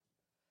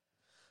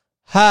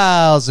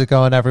How's it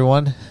going,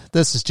 everyone?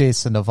 This is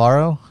Jason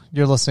Navarro.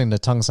 You're listening to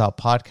Tongues Out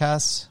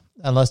Podcast.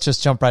 And let's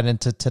just jump right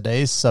into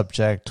today's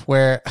subject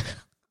where,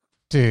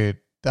 dude,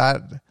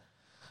 I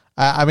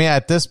mean,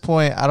 at this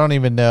point, I don't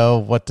even know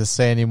what to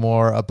say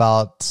anymore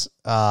about,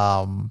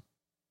 man,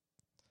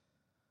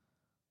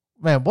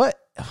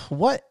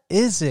 what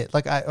is it?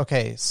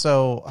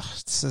 So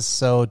this is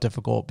so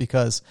difficult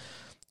because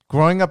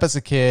growing up as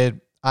a kid,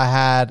 I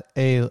had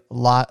a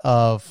lot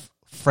of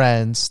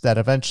friends that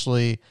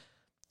eventually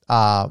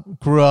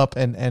grew up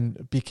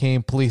and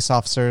became police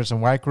officers.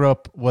 And where I grew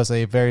up was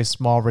a very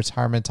small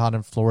retirement town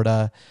in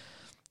Florida.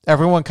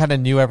 Everyone kind of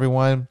knew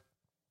everyone.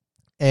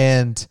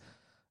 And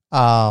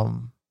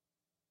growing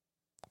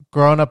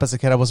up as a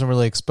kid, I wasn't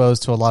really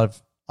exposed to a lot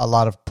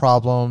of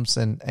problems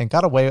and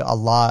got away a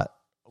lot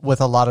with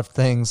a lot of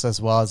things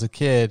as well as a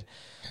kid.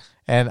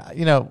 And,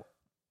 you know,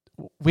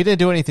 we didn't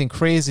do anything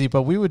crazy,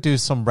 but we would do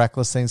some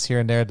reckless things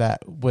here and there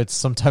that would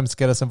sometimes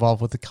get us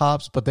involved with the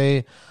cops, but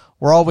they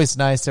were always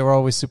nice. They were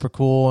always super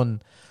cool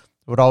and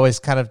would always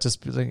kind of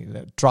just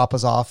drop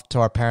us off to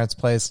our parents'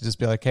 place and just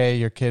be like, hey,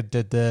 your kid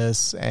did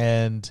this.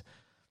 And,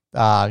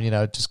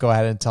 just go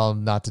ahead and tell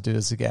them not to do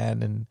this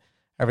again and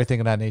everything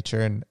of that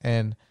nature.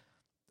 And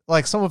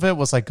like some of it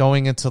was like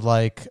going into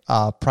like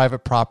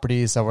private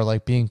properties that were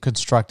like being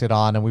constructed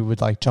on, and we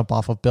would like jump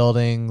off of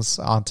buildings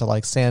onto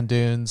like sand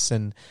dunes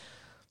and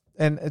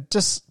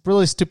just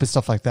really stupid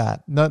stuff like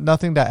that.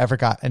 Nothing that ever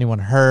got anyone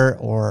hurt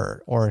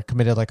or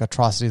committed like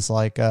atrocities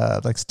like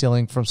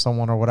stealing from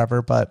someone or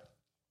whatever. But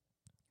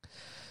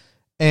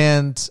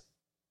the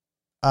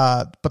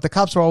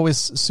cops were always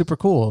super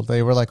cool.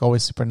 They were like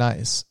always super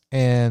nice.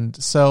 And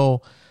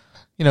so,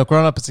 you know,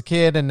 growing up as a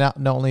kid, and not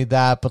only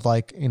that, but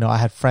like, you know, I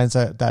had friends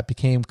that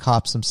became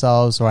cops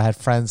themselves, or I had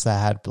friends that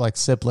had like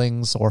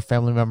siblings or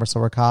family members that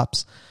were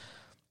cops.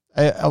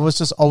 I was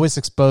just always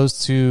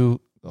exposed to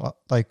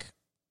like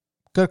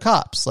good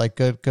cops, like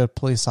good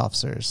police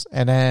officers.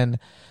 And then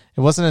it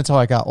wasn't until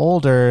I got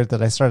older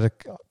that I started,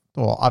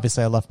 well,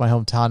 obviously I left my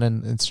hometown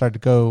and started to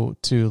go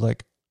to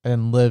like,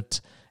 and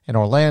lived in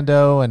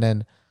Orlando, and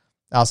then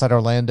outside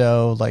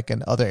Orlando, like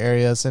in other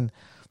areas. And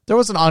there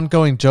was an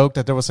ongoing joke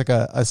that there was like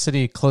a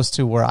city close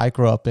to where I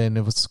grew up in.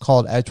 It was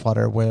called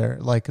Edgewater, where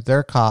like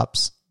their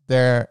cops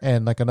there,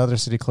 and like another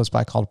city close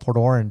by called Port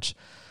Orange,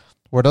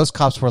 where those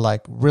cops were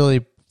like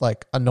really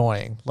like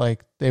annoying.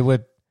 Like they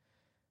would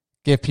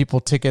give people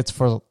tickets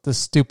for the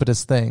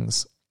stupidest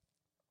things.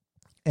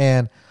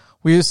 And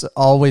we used to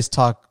always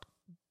talk,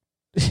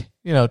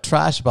 you know,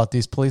 trash about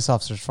these police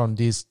officers from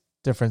these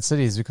different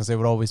cities because they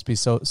would always be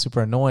so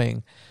super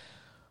annoying.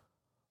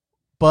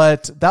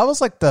 But that was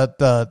like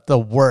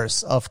the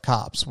worst of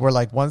cops, were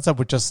like ones that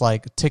were just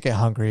like ticket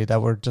hungry,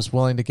 that were just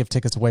willing to give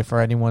tickets away for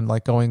anyone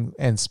like going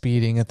and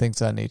speeding and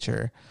things of that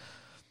nature.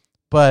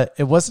 But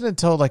it wasn't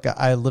until like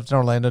I lived in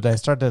Orlando that I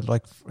started to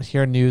like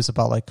hear news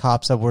about like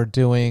cops that were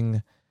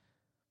doing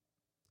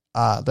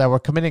that were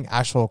committing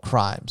actual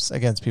crimes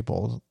against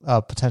people,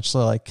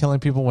 potentially like killing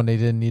people when they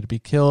didn't need to be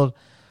killed.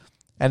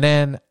 And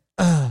then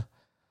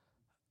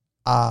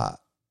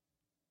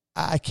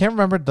I can't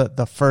remember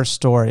the first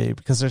story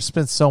because there's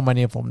been so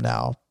many of them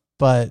now,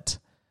 but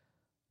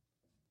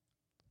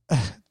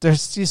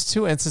there's these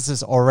two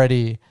instances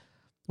already,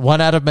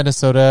 one out of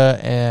Minnesota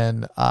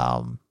and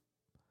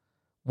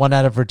one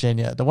out of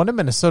Virginia. The one in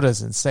Minnesota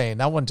is insane.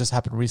 That one just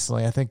happened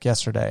recently, I think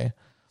yesterday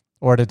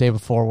or the day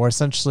before, where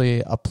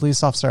essentially a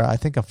police officer, I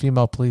think a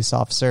female police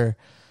officer,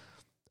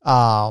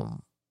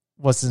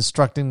 was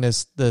instructing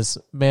this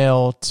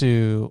male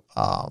to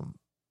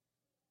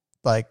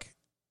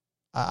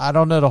I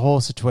don't know the whole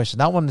situation.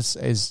 That one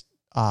is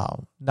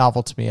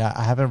novel to me.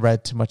 I haven't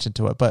read too much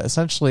into it, but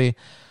essentially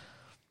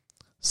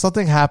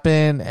something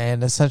happened,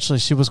 and essentially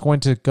she was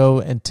going to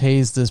go and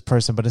tase this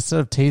person, but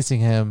instead of tasing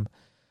him,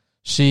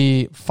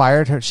 she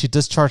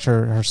discharged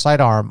her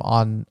sidearm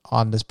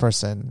on this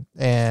person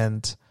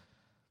and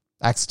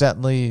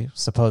accidentally,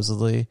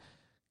 supposedly,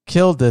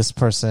 killed this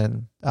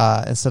person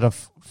instead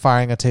of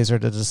firing a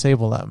taser to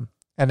disable them.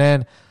 And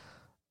then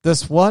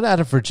this one out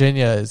of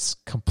Virginia is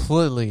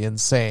completely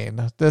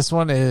insane. This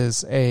one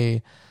is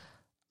a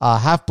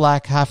half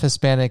black, half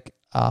Hispanic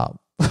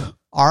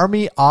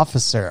army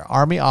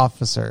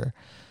officer.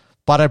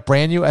 Bought a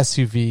brand new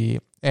SUV,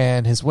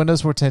 and his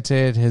windows were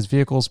tinted. His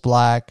vehicle's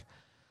black.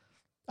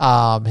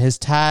 His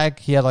tag,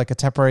 he had like a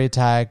temporary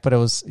tag, but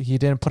he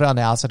didn't put it on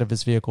the outside of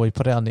his vehicle. He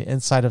put it on the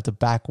inside of the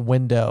back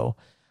window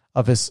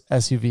of his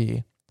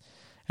SUV.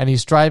 And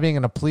he's driving,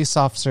 and a police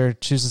officer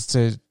chooses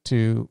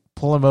to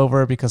pull him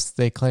over because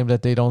they claim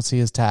that they don't see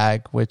his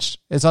tag, which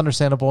is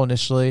understandable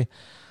initially.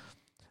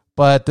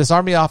 But this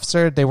army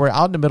officer, they were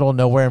out in the middle of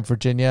nowhere in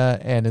Virginia,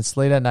 and it's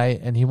late at night,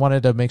 and he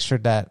wanted to make sure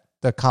that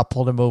the cop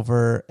pulled him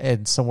over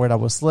in somewhere that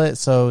was lit.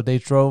 So he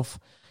drove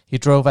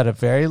at a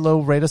very low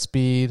rate of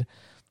speed,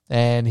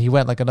 and he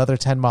went like another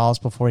 10 miles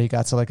before he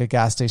got to like a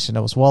gas station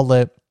that was well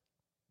lit.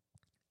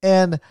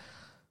 And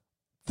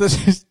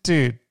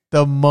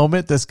the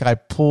moment this guy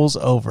pulls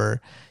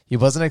over, he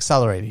wasn't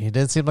accelerating. He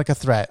didn't seem like a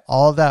threat.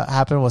 All that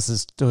happened was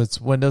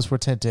his windows were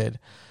tinted.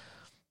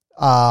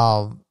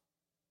 So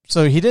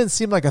he didn't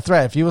seem like a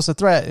threat. If he was a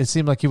threat, it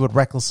seemed like he would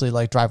recklessly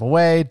like drive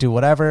away, do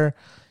whatever.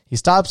 He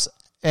stops,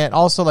 and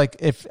also like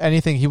if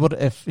anything,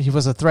 if he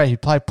was a threat,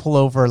 he'd probably pull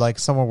over like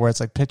somewhere where it's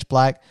like pitch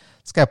black.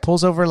 This guy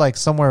pulls over like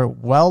somewhere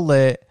well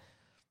lit,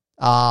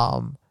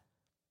 and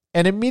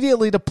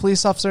immediately the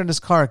police officer in his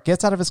car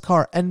gets out of his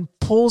car and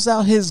pulls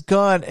out his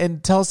gun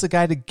and tells the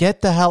guy to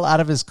get the hell out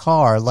of his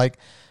car, like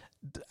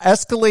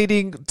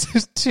escalating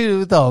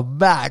to the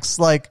max.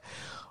 Like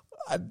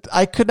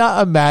I could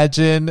not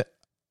imagine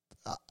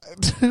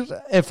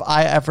if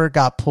I ever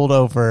got pulled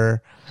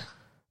over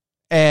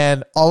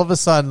and all of a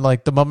sudden,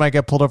 like the moment I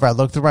get pulled over, I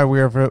look through my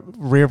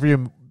rear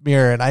view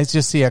mirror and I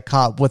just see a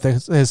cop with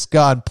his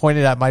gun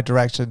pointed at my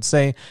direction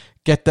saying,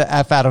 "Get the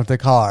F out of the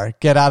car,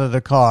 get out of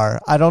the car."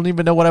 I don't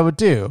even know what I would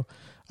do.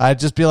 I'd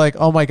just be like,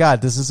 oh my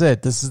God, this is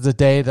it. This is the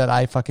day that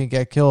I fucking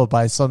get killed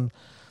by some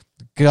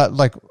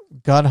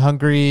gun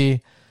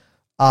hungry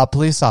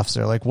police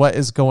officer. Like, what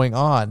is going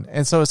on?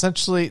 And so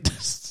essentially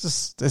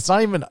it's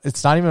not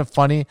even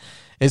funny.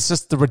 It's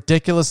just the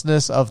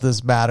ridiculousness of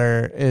this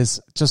matter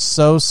is just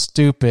so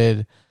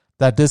stupid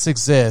that this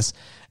exists.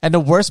 And the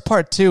worst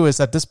part too is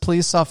that this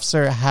police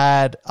officer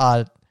had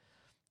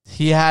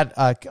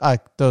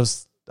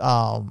those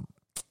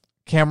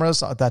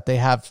cameras that they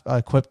have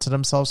equipped to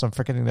themselves. I'm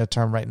forgetting the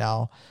term right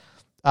now.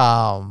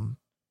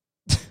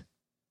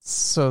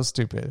 So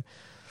stupid.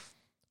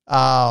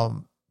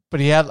 But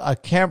he had a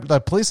camera. The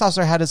police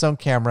officer had his own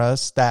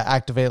cameras that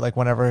activate like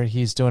whenever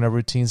he's doing a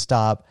routine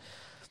stop.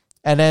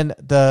 And then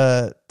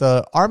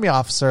the army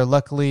officer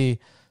luckily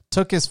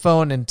took his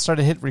phone and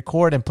started hit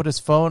record and put his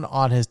phone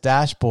on his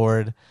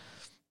dashboard.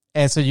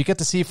 And so you get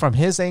to see from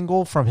his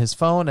angle, from his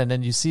phone, and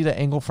then you see the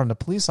angle from the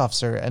police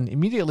officer. And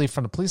immediately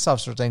from the police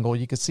officer's angle,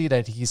 you can see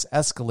that he's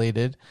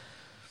escalated.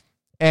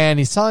 And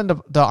he's telling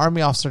the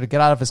army officer to get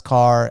out of his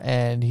car,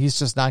 and he's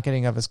just not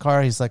getting out of his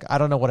car. He's like, "I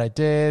don't know what I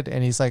did."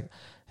 And he's like,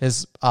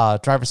 his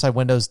driver's side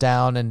window's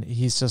down, and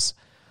he's just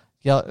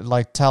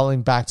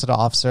telling back to the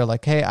officer,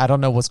 like, "Hey, I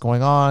don't know what's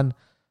going on.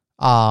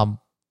 I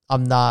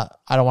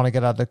don't want to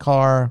get out of the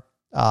car.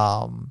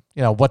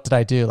 What did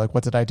I do? Like,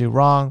 what did I do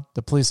wrong?"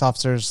 The police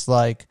officer's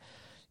like,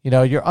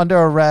 "You're under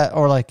arrest,"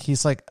 or like,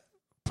 he's like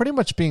pretty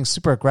much being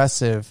super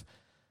aggressive,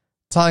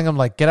 telling him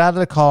like, get out of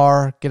the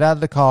car.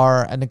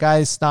 And the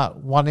guy's not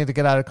wanting to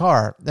get out of the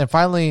car. And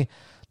finally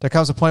there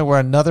comes a point where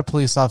another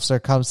police officer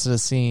comes to the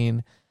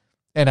scene.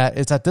 And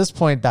it's at this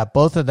point that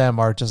both of them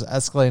are just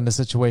escalating the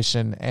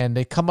situation, and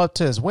they come up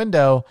to his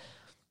window.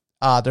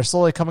 They're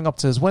slowly coming up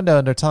to his window,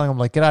 and they're telling him,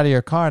 like, get out of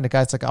your car. And the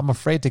guy's like, "I'm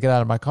afraid to get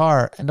out of my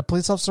car." And the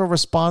police officer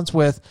responds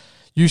with,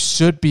 "You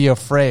should be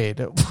afraid."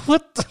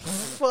 What the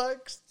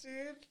fuck,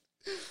 dude?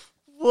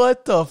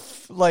 What the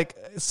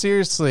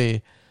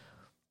seriously,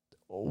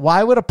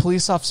 why would a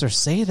police officer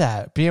say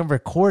that being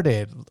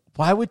recorded?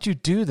 Why would you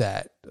do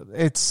that?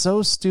 It's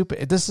so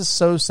stupid. This is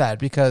so sad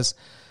because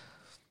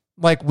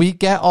like we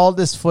get all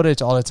this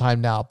footage all the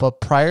time now, but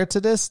prior to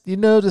this,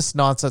 this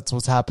nonsense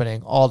was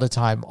happening all the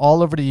time,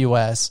 all over the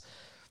U.S.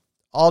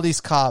 All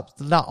these cops,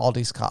 not all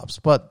these cops,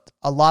 but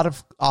a lot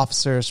of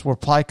officers were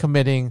probably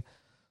committing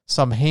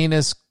some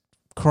heinous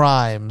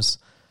crimes,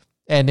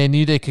 and they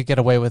knew they could get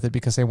away with it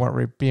because they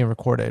weren't being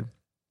recorded.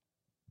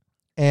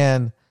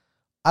 And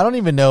I don't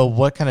even know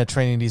what kind of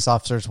training these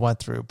officers went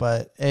through,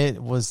 but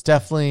it was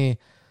definitely,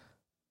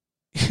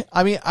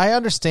 I mean, I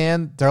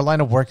understand their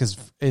line of work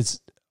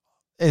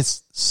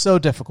is so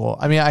difficult.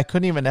 I mean, I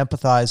couldn't even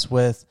empathize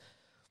with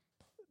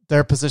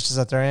their positions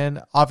that they're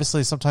in.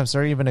 Obviously, sometimes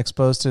they're even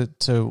exposed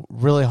to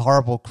really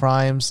horrible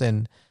crimes,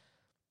 and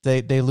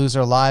they lose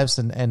their lives.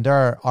 And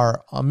there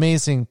are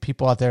amazing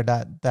people out there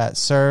that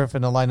serve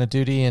in the line of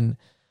duty, and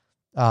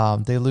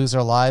they lose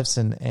their lives.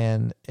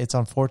 And it's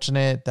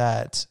unfortunate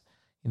that,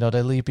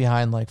 they leave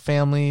behind like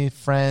family,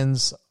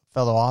 friends,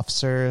 fellow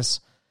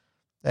officers.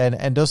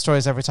 And those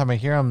stories, every time I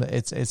hear them,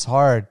 it's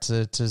hard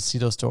to see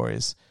those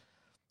stories.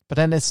 But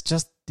then it's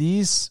just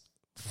these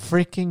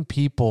freaking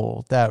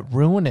people that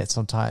ruin it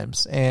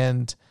sometimes.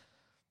 And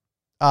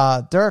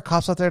there are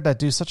cops out there that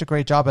do such a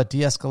great job at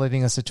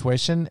de-escalating a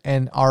situation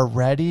and are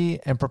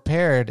ready and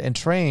prepared and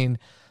trained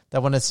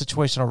that when a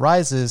situation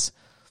arises,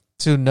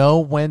 to know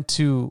when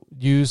to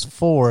use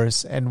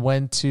force and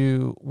when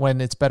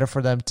it's better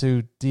for them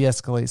to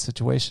de-escalate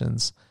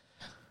situations.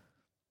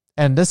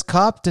 And this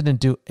cop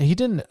he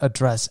didn't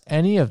address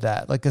any of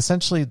that. Like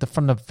essentially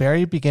from the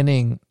very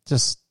beginning,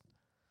 just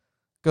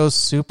goes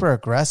super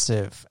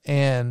aggressive.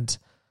 And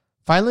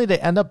finally they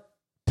end up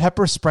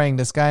pepper spraying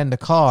this guy in the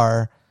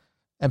car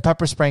and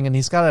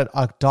he's got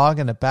a dog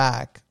in the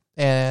back.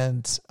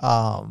 And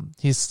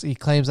he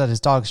claims that his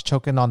dog's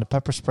choking on the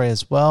pepper spray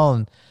as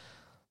well.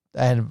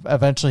 And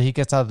eventually he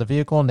gets out of the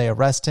vehicle and they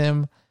arrest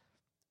him.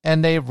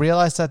 And they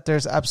realize that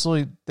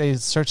they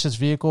search his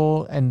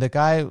vehicle, and the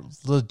guy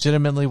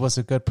legitimately was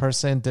a good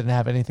person, didn't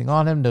have anything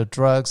on him, no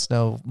drugs,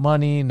 no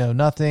money, no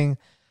nothing.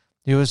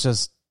 He was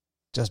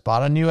just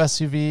bought a new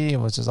SUV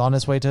and was just on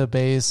his way to a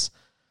base.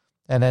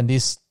 And then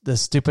this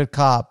stupid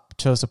cop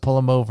chose to pull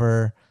him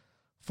over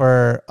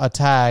for a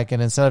tag,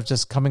 and instead of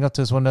just coming up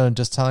to his window and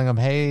just telling him,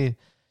 hey,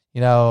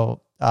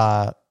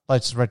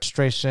 license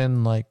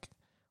registration, like,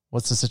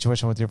 what's the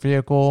situation with your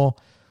vehicle?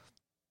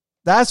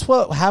 That's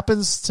what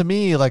happens to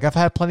me. Like, I've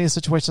had plenty of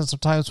situations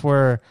sometimes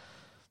where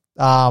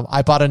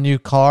I bought a new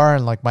car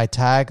and like my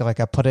tag, like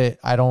there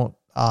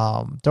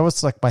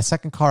was like my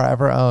second car I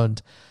ever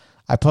owned.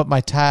 I put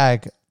my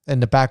tag in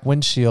the back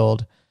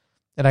windshield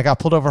and I got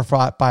pulled over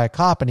by a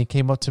cop, and he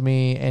came up to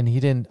me and he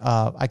didn't,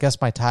 I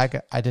guess my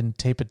tag, I didn't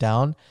tape it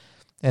down.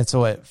 And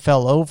so it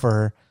fell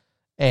over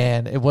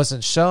and it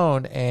wasn't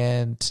shown.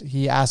 And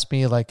he asked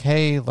me like,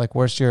 hey, like,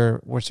 where's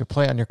your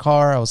plate on your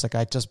car? I was like,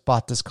 I just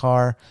bought this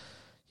car.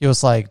 He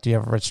was like, do you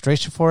have a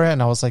registration for it?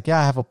 And I was like, yeah,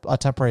 I have a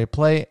temporary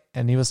plate.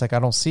 And he was like, I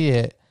don't see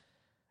it.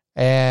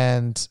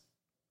 And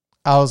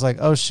I was like,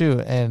 oh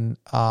shoot. And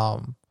I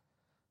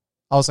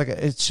was like,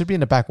 it should be in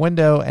the back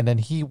window. And then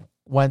he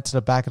went to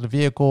the back of the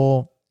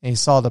vehicle and he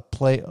saw the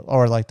plate,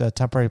 or like the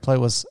temporary plate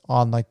was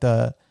on like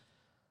and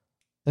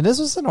this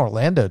was in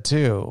Orlando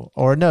too,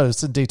 or no,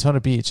 it's in Daytona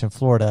Beach in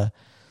Florida.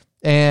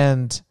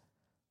 And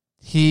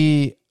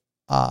he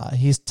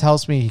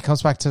tells me, he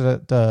comes back to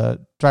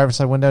the driver's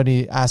side window and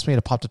he asked me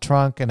to pop the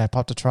trunk, and I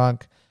popped the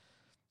trunk,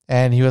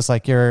 and he was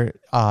like, your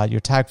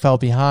tag fell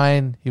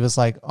behind. He was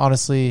like,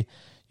 honestly,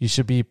 you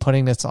should be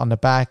putting this on the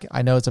back.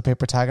 I know it's a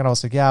paper tag. And I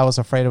was like, yeah, I was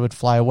afraid it would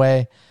fly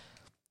away.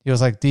 He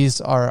was like,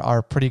 these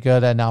are pretty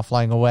good at not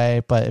flying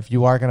away, but if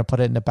you are going to put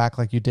it in the back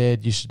like you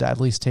did, you should at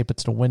least tape it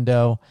to the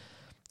window.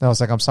 And I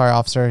was like, I'm sorry,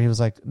 officer. He was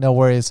like, no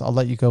worries. I'll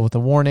let you go with a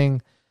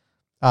warning.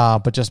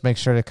 But just make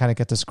sure to kind of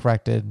get this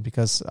corrected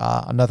because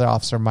another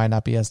officer might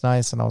not be as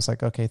nice. And I was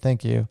like, okay,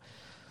 thank you.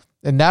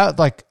 And now,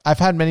 like, I've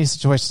had many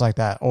situations like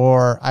that,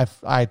 or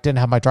I didn't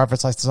have my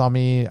driver's license on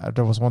me.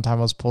 There was one time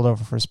I was pulled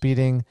over for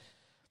speeding.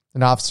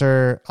 An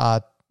officer,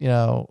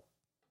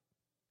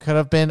 could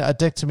have been a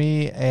dick to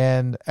me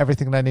and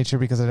everything of that nature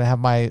because I didn't have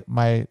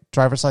my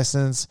driver's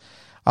license.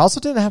 I also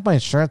didn't have my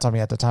insurance on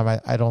me at the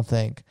time, I don't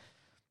think.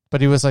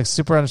 But he was like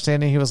super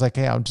understanding. He was like,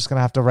 hey, I'm just going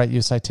to have to write you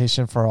a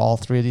citation for all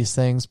three of these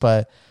things.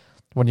 But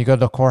when you go to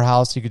the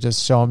courthouse, you could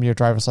just show them your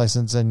driver's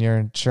license and your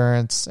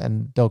insurance,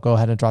 and they'll go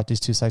ahead and drop these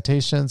two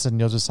citations, and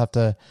you'll just have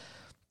to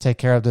take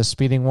care of the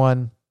speeding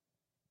one.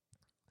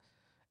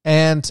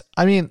 And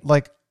I mean,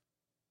 like,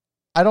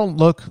 I don't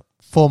look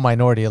full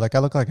minority. Like, I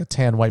look like a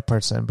tan white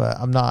person, but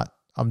I'm not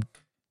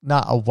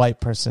a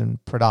white person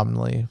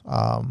predominantly.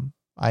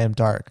 I am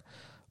dark,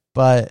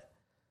 but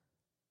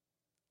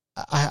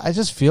I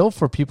just feel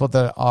for people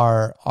that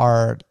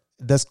are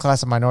this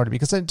class of minority,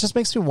 because it just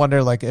makes me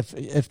wonder, like,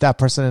 if that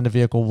person in the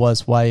vehicle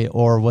was white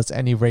or was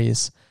any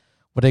race,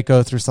 would they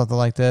go through something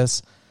like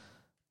this?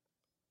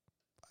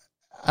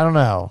 I don't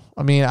know.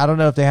 I mean, I don't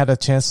know if they had a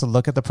chance to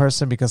look at the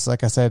person because,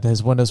 like I said,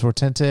 his windows were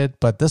tinted,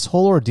 but this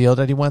whole ordeal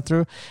that he went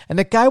through, and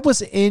the guy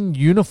was in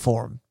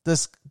uniform.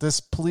 This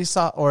police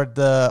or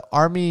the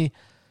army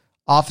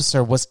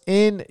officer was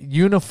in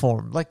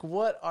uniform. Like,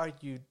 what are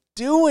you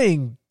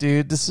doing,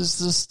 dude? This is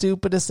the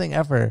stupidest thing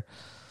ever.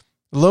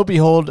 Lo and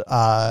behold,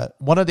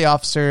 one of the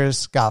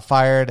officers got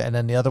fired, and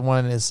then the other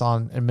one is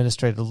on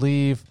administrative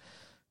leave.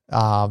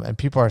 And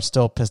people are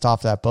still pissed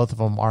off that both of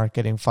them aren't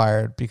getting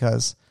fired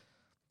because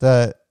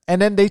and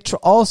then they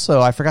also,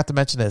 I forgot to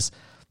mention this.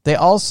 They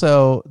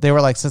were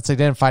like, since they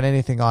didn't find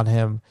anything on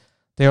him,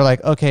 they were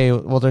like, okay,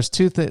 well, there's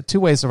two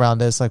ways around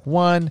this. Like,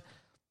 one,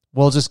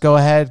 we'll just go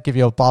ahead, give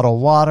you a bottle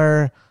of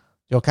water.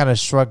 You'll kind of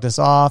shrug this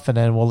off, and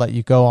then we'll let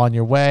you go on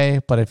your way.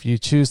 But if you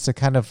choose to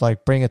kind of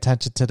like bring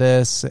attention to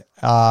this,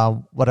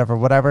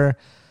 whatever,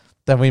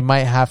 then we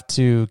might have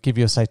to give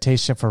you a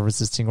citation for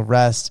resisting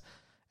arrest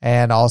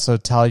and also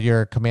tell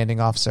your commanding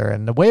officer.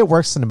 And the way it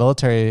works in the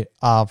military,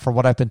 from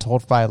what I've been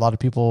told by a lot of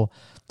people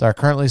that are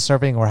currently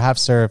serving or have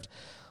served,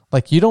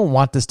 like, you don't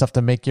want this stuff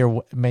to make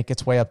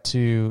its way up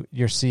to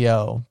your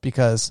CO,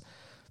 because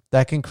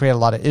that can create a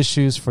lot of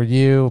issues for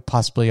you,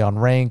 possibly on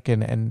rank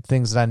and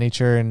things of that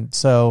nature. And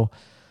so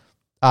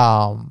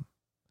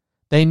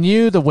they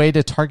knew the way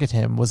to target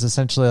him was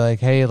essentially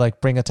like, hey,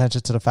 like, bring attention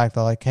to the fact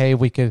that, like, hey,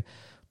 we could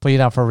put you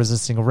down for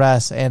resisting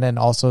arrest, and then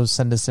also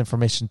send this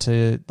information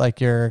to, like,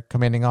 your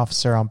commanding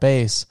officer on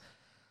base.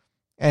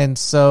 And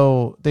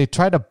so they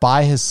tried to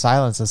buy his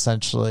silence,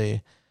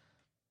 essentially.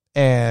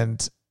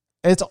 And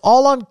it's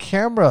all on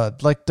camera.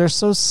 Like, they're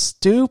so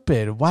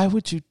stupid. Why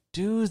would you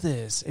do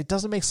this? It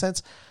doesn't make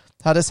sense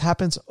how this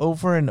happens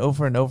over and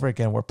over and over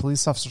again, where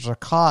police officers are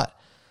caught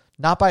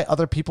not by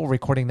other people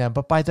recording them,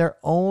 but by their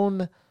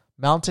own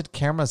mounted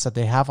cameras that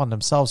they have on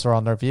themselves or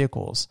on their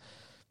vehicles.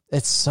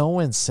 It's so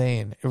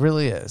insane. It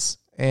really is.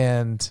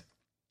 And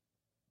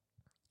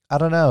I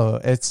don't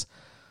know. It's,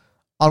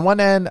 on one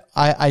end,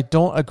 I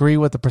don't agree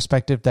with the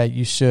perspective that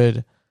you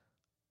should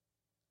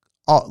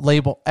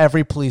label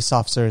every police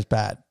officer as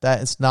bad.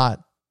 That is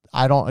not,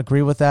 I don't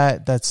agree with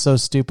that. That's so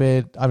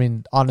stupid. I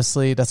mean,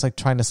 honestly, that's like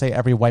trying to say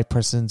every white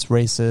person's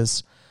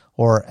racist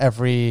or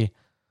every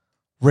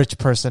rich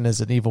person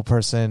is an evil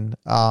person.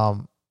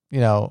 Because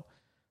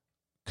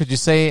could you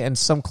say in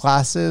some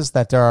classes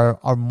that there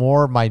are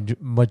more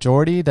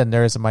majority than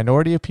there is a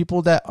minority of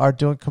people that are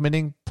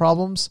committing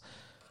problems?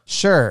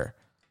 Sure.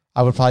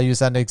 I would probably use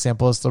that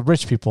example as the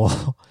rich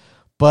people.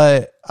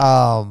 But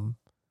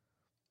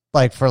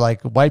like for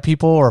like white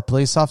people or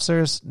police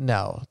officers,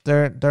 no,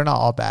 they're not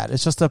all bad.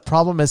 It's just the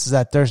problem is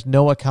that there's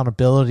no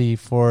accountability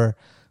for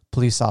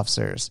police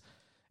officers.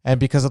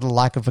 And because of the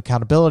lack of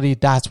accountability,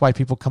 that's why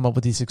people come up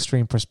with these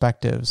extreme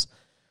perspectives.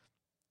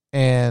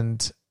 And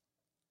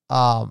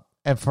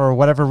for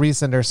whatever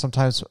reason, there's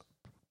sometimes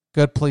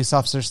good police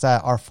officers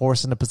that are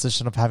forced in a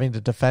position of having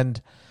to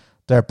defend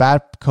their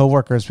bad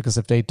coworkers, because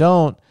if they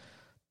don't,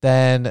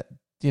 then,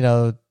 you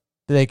know,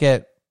 they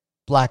get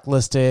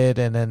blacklisted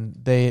and then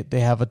they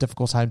have a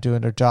difficult time doing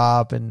their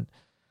job. And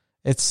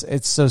it's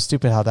so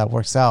stupid how that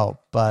works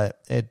out, but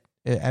it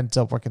ends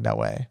up working that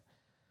way.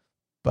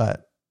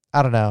 But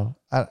I don't know.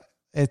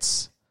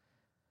 It's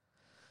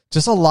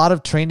just a lot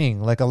of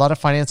training. Like a lot of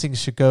financing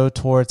should go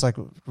towards like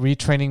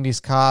retraining these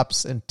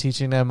cops and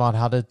teaching them on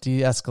how to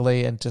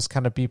de-escalate and just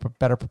kind of be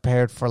better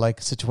prepared for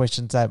like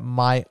situations that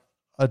might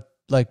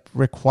like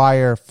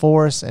require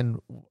force and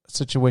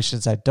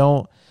situations that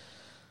don't.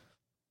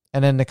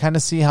 And then to kind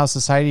of see how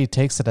society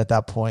takes it at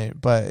that point.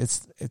 But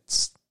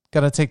it's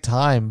going to take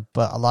time.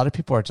 But a lot of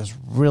people are just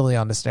really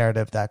on this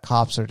narrative that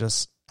cops are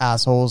just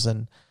assholes.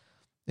 And,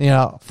 you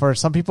know, for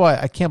some people,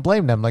 I can't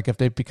blame them. Like if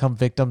they become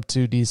victim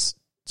to these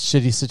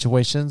shitty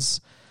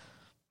situations.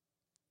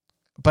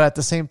 But at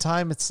the same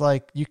time, it's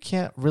like you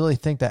can't really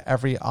think that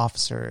every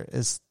officer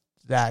is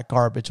that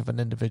garbage of an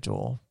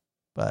individual.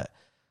 But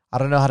I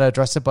don't know how to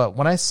address it. But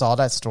when I saw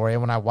that story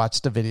and when I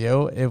watched the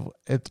video,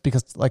 it's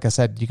because, like I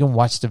said, you can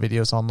watch the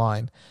videos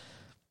online.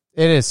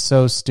 It is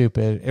so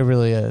stupid. It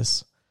really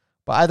is.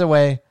 But either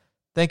way,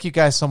 thank you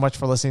guys so much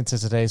for listening to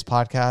today's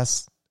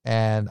podcast.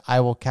 And I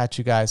will catch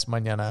you guys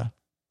mañana.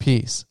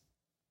 Peace.